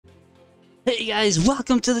Hey guys,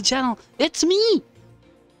 welcome to the channel. It's me,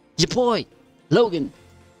 your boy, Logan.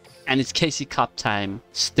 And it's KC Cup time,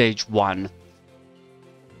 stage 1.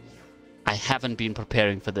 I haven't been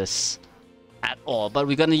preparing for this at all, but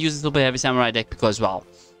we're gonna use the Super Heavy Samurai deck because, well,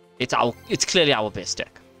 it's clearly our best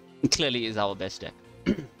deck. It clearly is our best deck.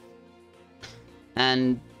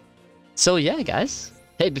 And so yeah, guys.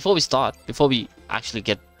 Hey, before we actually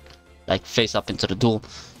get like face up into the duel,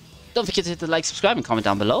 don't forget to hit the like, subscribe, and comment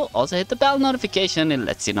down below. Also hit the bell notification. It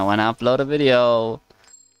lets you know when I upload a video.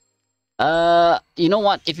 You know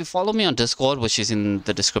what? If you follow me on Discord, which is in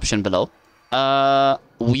the description below, I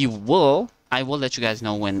will let you guys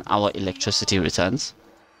know when our electricity returns,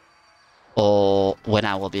 or when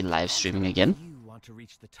I will be live streaming again.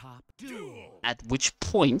 At which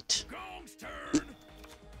point,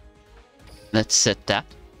 let's set that,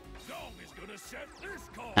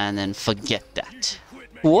 and then forget that.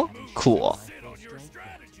 Cool.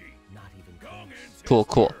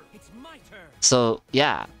 So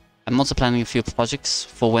yeah, I'm also planning a few projects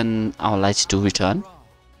for when our lights do return,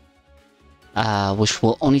 which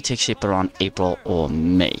will only take shape around April or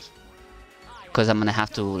May, because I'm gonna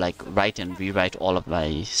have to like write and rewrite all of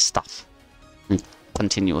my stuff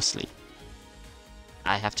continuously.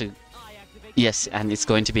 I have to, yes, and it's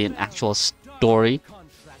going to be an actual story.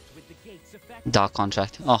 Dark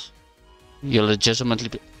Contract. Oh, you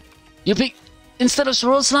legitimately you pick instead of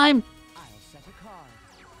Swirl Slime.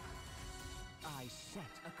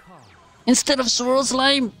 Instead of Swirl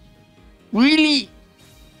Slime? Really?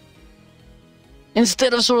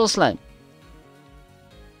 Instead of Swirl Slime?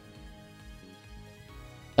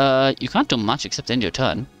 You can't do much except end your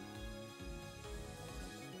turn.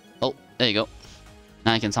 Oh, there you go.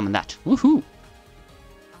 Now I can summon that. Woohoo!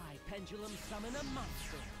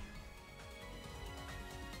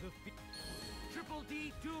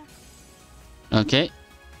 Okay.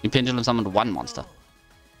 You pendulum summoned one monster.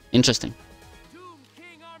 Interesting.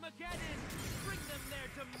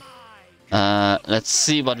 Let's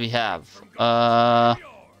see what we have.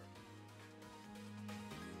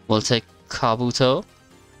 We'll take Kabuto.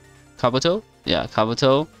 Kabuto? Yeah,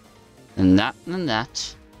 Kabuto. And that, and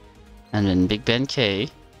that. And then Big Ben K.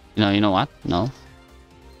 You know what? No.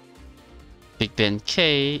 Big Ben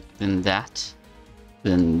K, then that,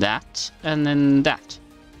 and then that.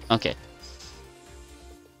 Okay.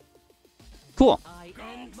 Cool.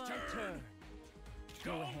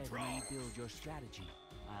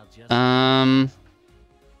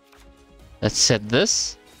 Let's set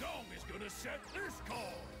this.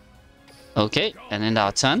 Okay, and end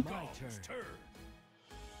our turn.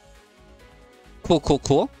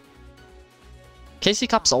 Cool. KC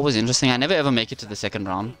Cup's always interesting. I never ever make it to the second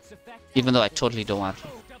round, even though I totally don't want to.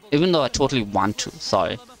 Even though I totally want to.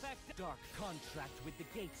 Sorry.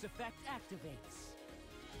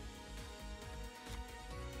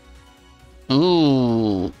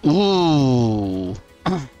 Ooh.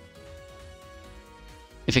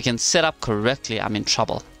 If he can set up correctly, I'm in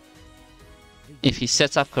trouble. If he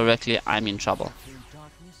sets up correctly, I'm in trouble.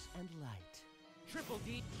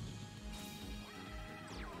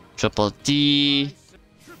 Triple D.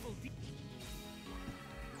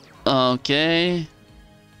 Okay.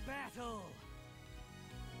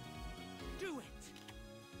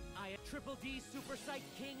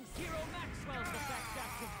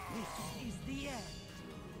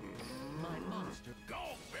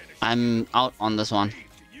 I'm out on this one.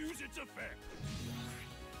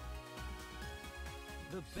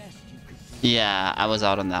 Yeah, I was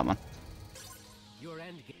out on that one.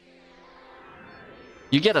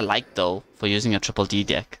 You get a like though for using a Triple D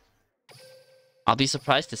deck. I'll be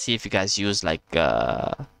surprised to see if you guys use like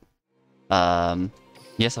yes,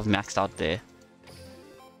 I've maxed out there.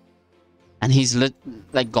 And he's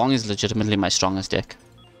like Gong is legitimately my strongest deck.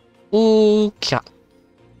 Okay.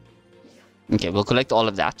 Okay, we'll collect all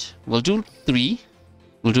of that. We'll do 3.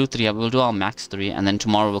 We'll do our max 3, and then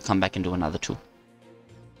tomorrow we'll come back and do another 2.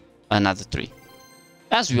 Another 3.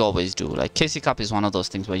 As we always do. Like, KC Cup is one of those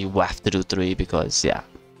things where you have to do 3 because, yeah,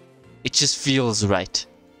 it just feels right.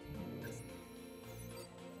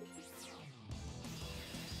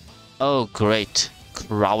 Oh, great.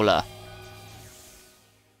 Crowler.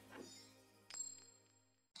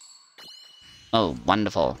 Oh,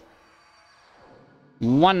 wonderful.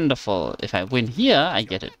 Wonderful. If I win here, I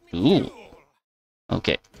get it. Ooh.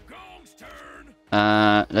 Okay.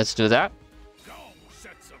 Let's do that.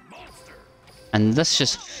 And let's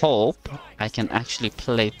just hope I can actually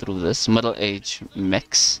play through this Middle Age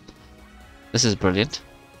mix. This is brilliant.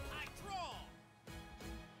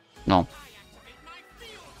 No.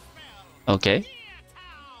 Okay.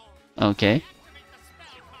 Okay.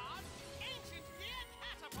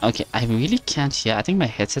 Okay, I really can't hear. I think my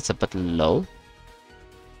headset's a bit low.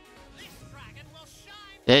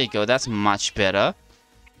 There you go. That's much better.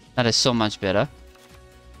 That is so much better.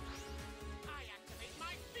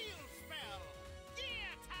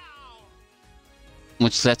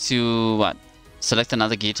 Which lets you, what? Select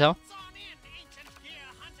another guitar?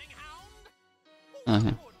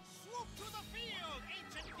 Okay.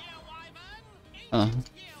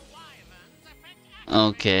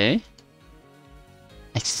 Okay.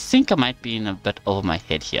 I think I might be in a bit over my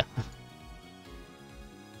head here.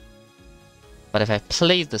 But if I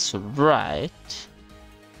play this right,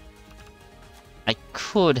 I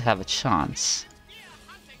could have a chance.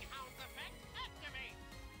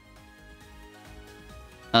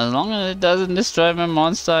 As long as it doesn't destroy my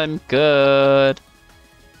monster, I'm good.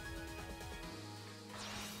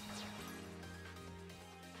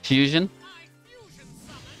 Fusion?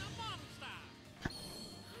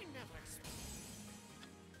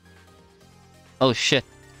 Oh shit.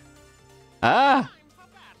 Ah!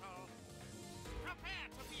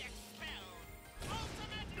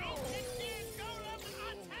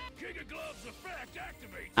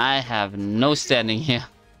 I have no standing here.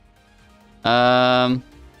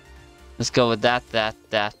 Let's go with that, that,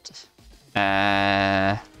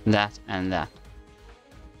 and that.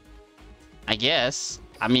 I guess.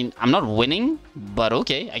 I mean, I'm not winning, but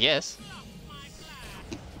okay, I guess.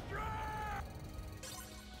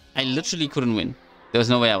 I literally couldn't win. There was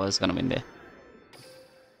no way I was gonna win there.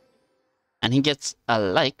 And he gets a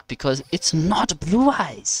like because it's not Blue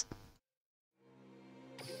Eyes.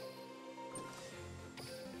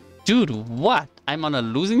 Dude, what? I'm on a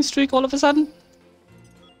losing streak all of a sudden?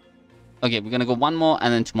 Okay, we're gonna go one more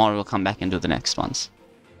and then tomorrow we'll come back and do the next ones.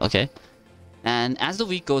 Okay? And as the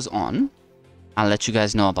week goes on, I'll let you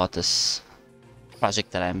guys know about this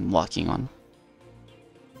project that I'm working on.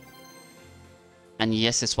 And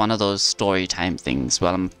yes, it's one of those story time things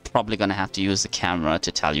where I'm probably gonna have to use the camera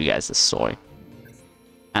to tell you guys the story.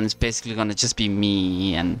 And it's basically gonna just be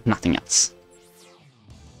me and nothing else.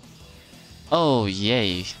 Oh,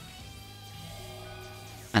 yay.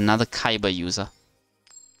 Another Kaiba user.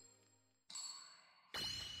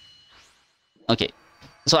 Okay,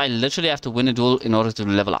 so I literally have to win a duel in order to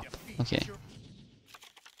level up. Okay.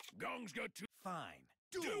 Fine.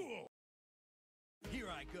 Duel. Here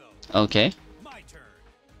I go. Okay. My turn.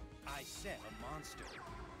 I set a monster.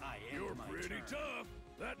 I am You're my pretty turn. Tough.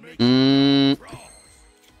 That makes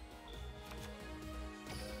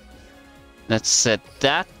Let's set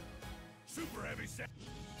that. Super heavy set.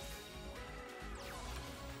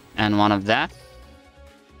 And one of that.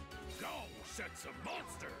 Go set some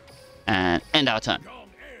monster. And end our turn.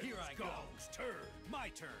 Here I go. Turn. My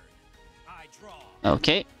turn. I draw.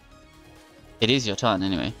 Okay. It is your turn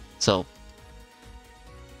anyway. So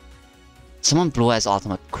someone Blue Eyes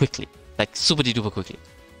ultimate quickly. Like super duper quickly.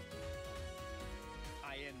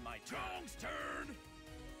 I end my turn. Gong's turn.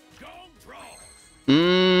 Gong draws.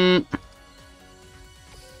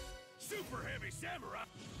 Super heavy samurai.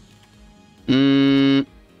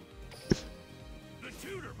 The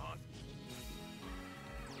tutor monster.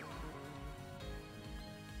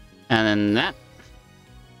 And then that.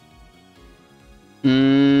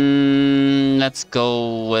 Let's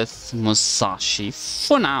go with Musashi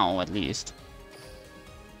for now, at least.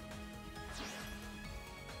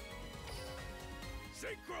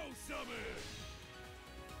 Synchro summon.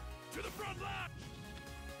 To the front line.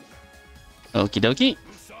 Okie dokie.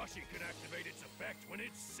 Musashi can activate its effect when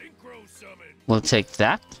it's synchro summoned. We'll take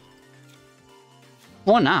that.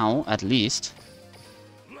 For now, at least.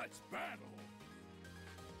 Let's battle.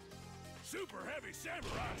 Super heavy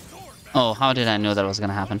samurai sword. Oh, how did I know that was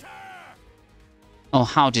gonna happen? Oh,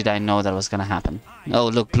 how did I know that was gonna happen? Oh,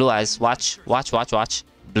 look, Blue Eyes. Watch, watch, watch, watch.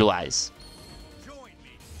 Blue Eyes.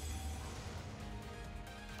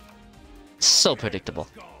 So predictable.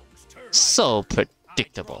 So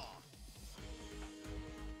predictable.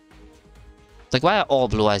 It's like, why are all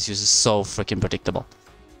Blue Eyes users so freaking predictable?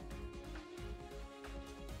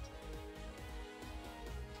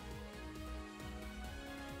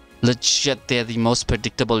 Legit, they're the most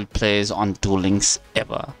predictable players on Duel Links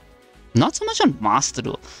ever. Not so much on Master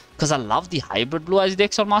Duel, because I love the hybrid Blue Eyes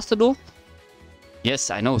decks on Master Duel.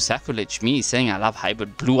 Yes, I know, sacrilege, me saying I love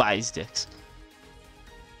hybrid Blue Eyes decks.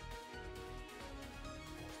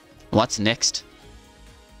 What's next?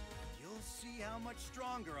 You'll see how much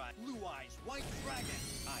stronger I Blue Eyes White Dragon.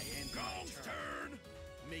 I end Gong's turn.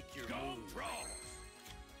 Make your move.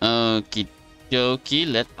 Okie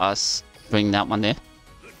dokie, let us bring that one there.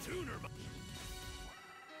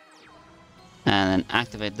 And then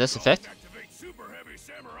activate this effect.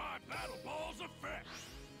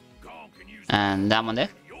 And that one there.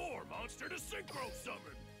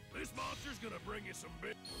 gonna bring you some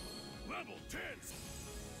big level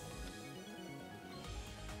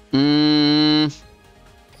 10.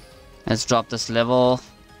 Let's drop this level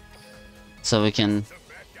so we can.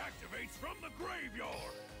 Activates from the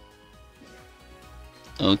graveyard.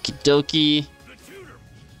 Okie dokie. The tutor.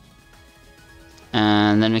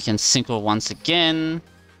 And then we can synchro once again.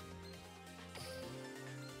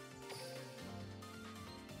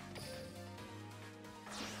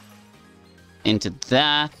 Into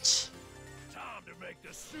that. Time to make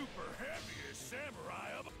the super heaviest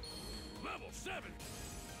samurai of level 7.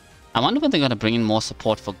 I wonder when they're gonna bring in more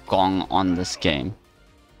support for Gong on this game.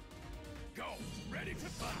 Go. Ready to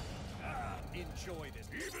fight. Enjoy this.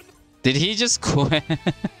 Even Did he just quit?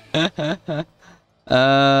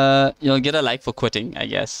 You'll get a like for quitting, I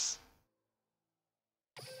guess.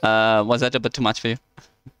 Was that a bit too much for you?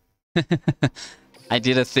 I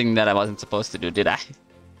did a thing that I wasn't supposed to do, did I?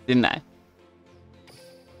 Didn't I?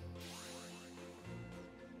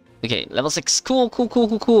 Okay, level 6.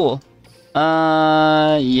 Cool.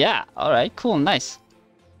 Yeah. Alright, cool, nice.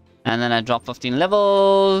 And then I dropped 15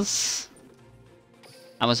 levels.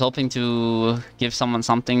 I was hoping to give someone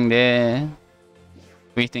something there.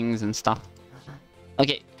 Greetings and stuff.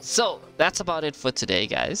 Okay, so that's about it for today,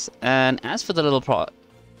 guys. And as for the little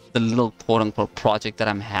quote-unquote project that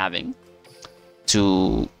I'm having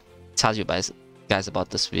to tell you guys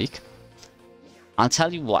about this week, I'll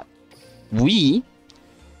tell you what.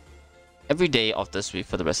 Every day of this week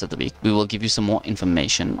for the rest of the week, we will give you some more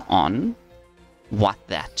information on what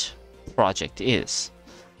that project is.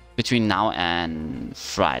 Between now and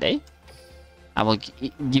Friday, I will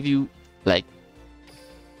give you like,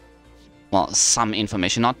 well, some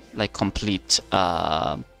information, not like complete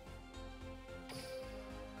not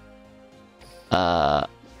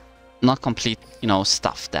complete, you know,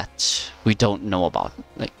 stuff that we don't know about.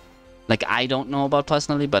 Like I don't know about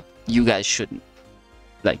personally, but you guys shouldn't.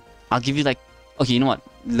 Like, I'll give you like, okay, you know what?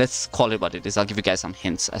 Let's call it what it is. I'll give you guys some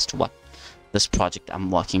hints as to what this project I'm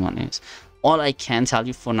working on is. All I can tell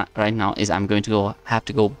you for right now is I'm going to have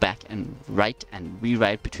to go back and write and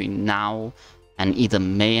rewrite between now and either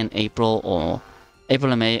May and April, or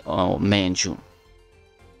April and May, or May and June.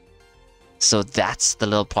 So that's the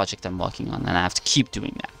little project I'm working on, and I have to keep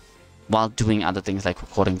doing that while doing other things like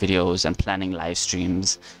recording videos and planning live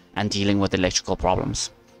streams and dealing with electrical problems.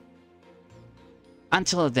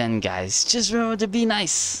 Until then, guys, just remember to be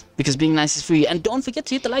nice, because being nice is free. And don't forget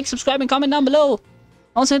to hit the like, subscribe, and comment down below.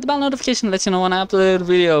 Also hit the bell notification to let you know when I upload a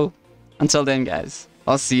video. Until then, guys,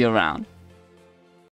 I'll see you around.